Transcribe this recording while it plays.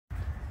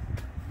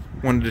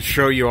Wanted to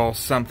show you all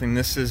something.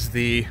 This is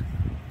the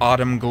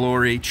Autumn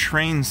Glory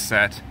train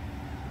set.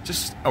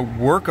 Just a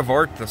work of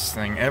art, this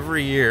thing,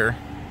 every year.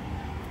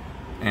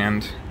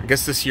 And I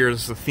guess this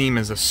year's the theme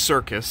is a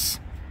circus.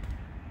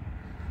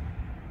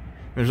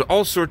 There's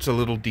all sorts of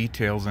little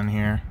details in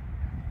here.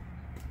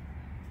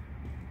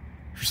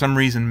 For some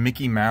reason,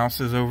 Mickey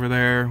Mouse is over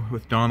there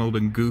with Donald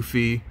and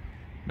Goofy.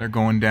 They're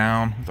going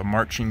down with a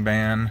marching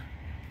band.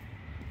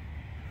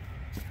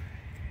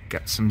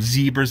 Got some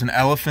zebras and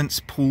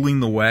elephants pulling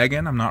the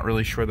wagon. I'm not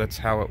really sure that's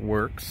how it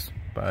works,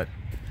 but...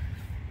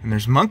 And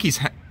there's monkeys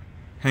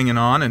hanging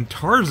on, and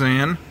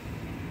Tarzan.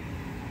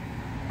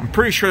 I'm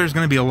pretty sure there's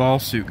going to be a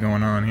lawsuit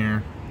going on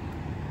here.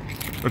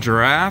 A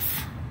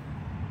giraffe.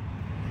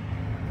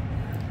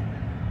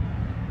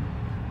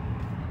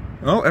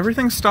 Oh,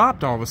 everything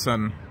stopped all of a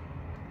sudden.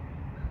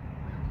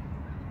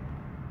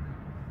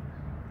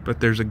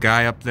 But there's a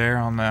guy up there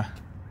on the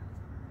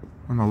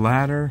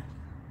ladder.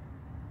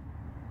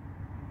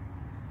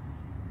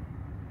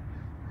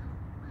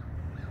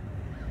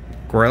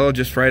 Gorilla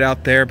just right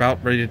out there,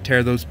 about ready to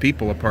tear those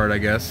people apart, I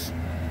guess.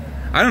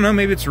 I don't know,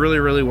 maybe it's really,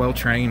 really well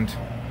trained.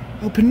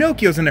 Oh,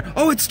 Pinocchio's in there.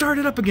 Oh, it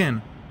started up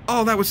again.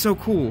 Oh, that was so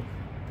cool.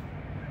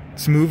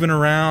 It's moving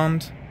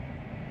around.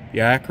 The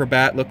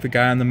acrobat, look, the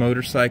guy on the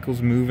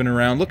motorcycle's moving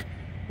around. Look,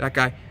 that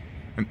guy.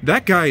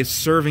 That guy is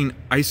serving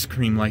ice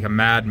cream like a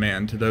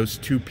madman to those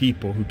two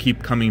people who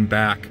keep coming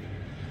back.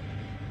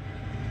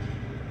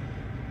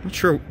 Not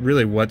sure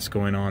really what's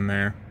going on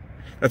there.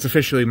 That's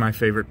officially my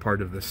favorite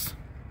part of this.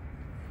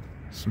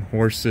 Some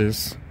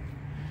horses.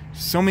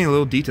 So many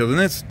little details. And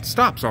then it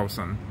stops all of a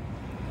sudden.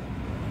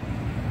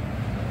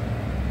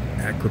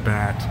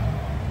 Acrobat.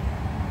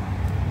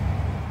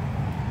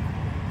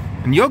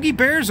 And Yogi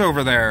Bear's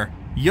over there.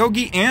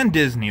 Yogi and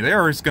Disney.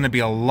 There is going to be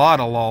a lot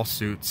of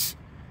lawsuits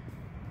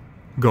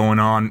going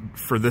on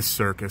for this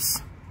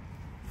circus.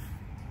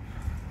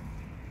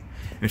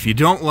 And if you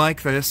don't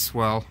like this,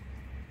 well,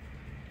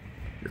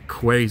 you're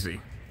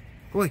crazy.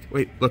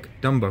 Wait, look,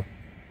 Dumbo.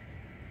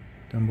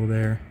 Dumbo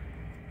there.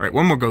 Alright,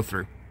 one more go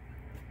through.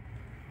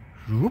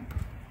 Whoop.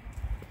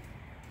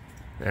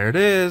 There it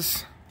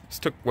is. This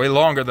took way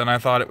longer than I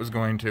thought it was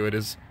going to. It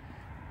is.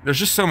 There's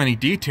just so many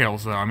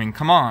details, though. I mean,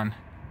 come on.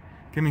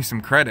 Give me some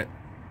credit.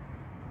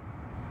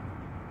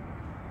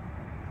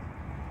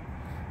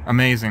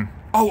 Amazing.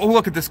 Oh,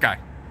 look at this guy.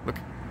 Look.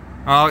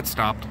 Oh, it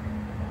stopped.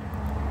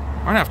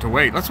 Might have to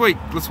wait. Let's wait.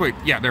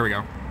 Yeah, there we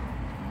go.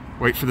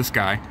 Wait for this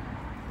guy.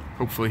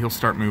 Hopefully he'll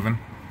start moving.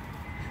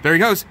 There he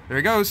goes.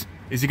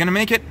 Is he gonna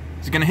make it?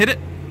 Is he gonna hit it?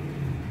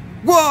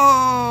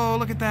 Whoa!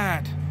 Look at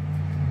that.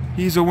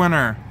 He's a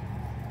winner.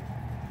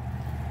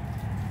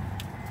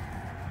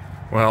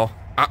 Well,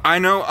 I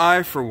know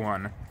I, for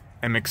one,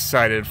 am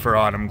excited for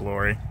Autumn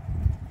Glory.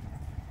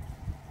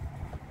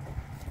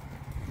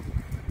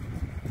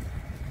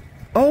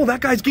 Oh,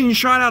 that guy's getting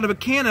shot out of a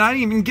cannon. I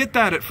didn't even get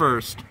that at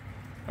first.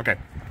 Okay.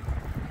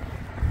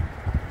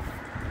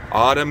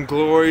 Autumn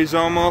Glory's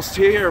almost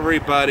here,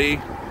 everybody.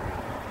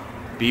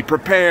 Be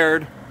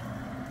prepared.